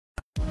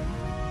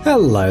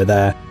Hello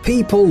there.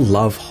 People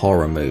love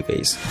horror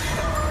movies.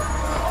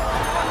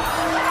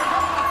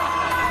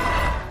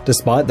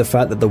 Despite the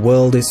fact that the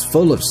world is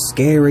full of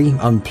scary,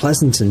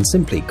 unpleasant and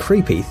simply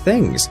creepy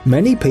things,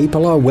 many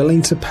people are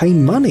willing to pay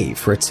money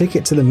for a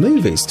ticket to the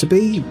movies to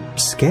be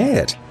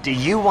scared. Do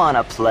you want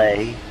to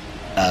play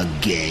a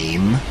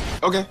game?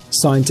 Okay.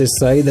 Scientists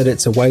say that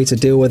it's a way to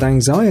deal with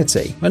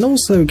anxiety and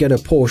also get a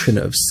portion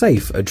of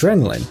safe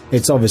adrenaline.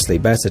 It's obviously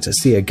better to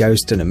see a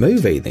ghost in a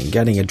movie than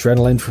getting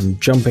adrenaline from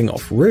jumping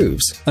off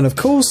roofs. And of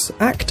course,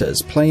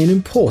 actors play an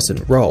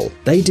important role.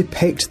 They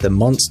depict the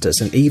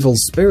monsters and evil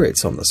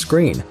spirits on the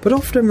screen, but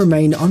often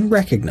remain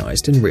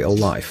unrecognized in real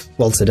life.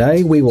 Well,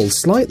 today we will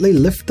slightly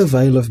lift the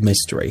veil of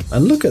mystery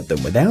and look at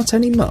them without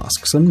any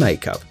masks and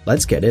makeup.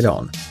 Let's get it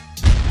on.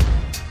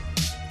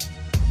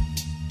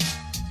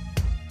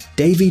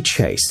 Daveigh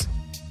Chase.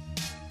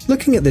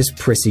 Looking at this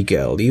pretty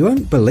girl, you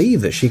won't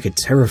believe that she could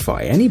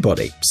terrify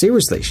anybody.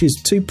 Seriously,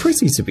 she's too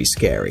pretty to be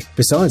scary.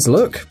 Besides,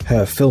 look,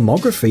 her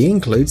filmography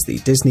includes the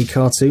Disney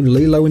cartoon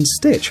Lilo and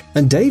Stitch,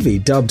 and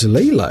Daveigh dubbed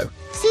Lilo.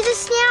 See the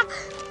snap?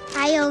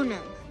 I own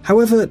him.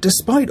 However,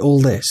 despite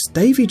all this,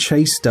 Daveigh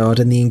Chase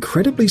starred in the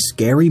incredibly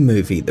scary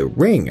movie The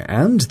Ring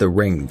and The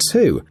Ring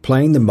 2,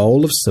 playing the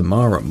mole of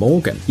Samara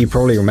Morgan. You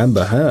probably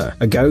remember her,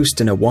 a ghost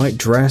in a white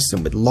dress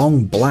and with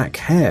long black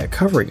hair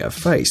covering her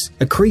face,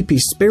 a creepy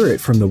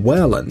spirit from the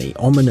well and the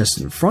ominous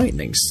and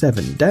frightening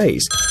 7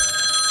 Days.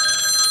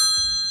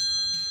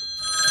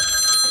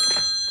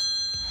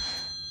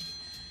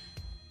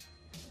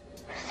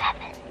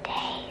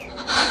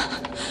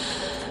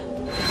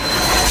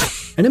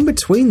 And in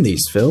between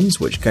these films,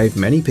 which gave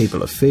many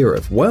people a fear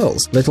of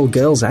wells, little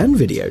girls and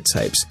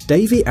videotapes,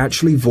 Daveigh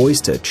actually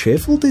voiced a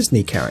cheerful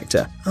Disney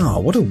character.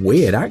 What a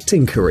weird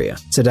acting career.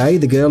 Today,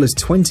 the girl is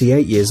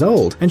 28 years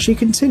old and she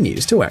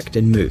continues to act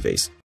in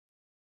movies.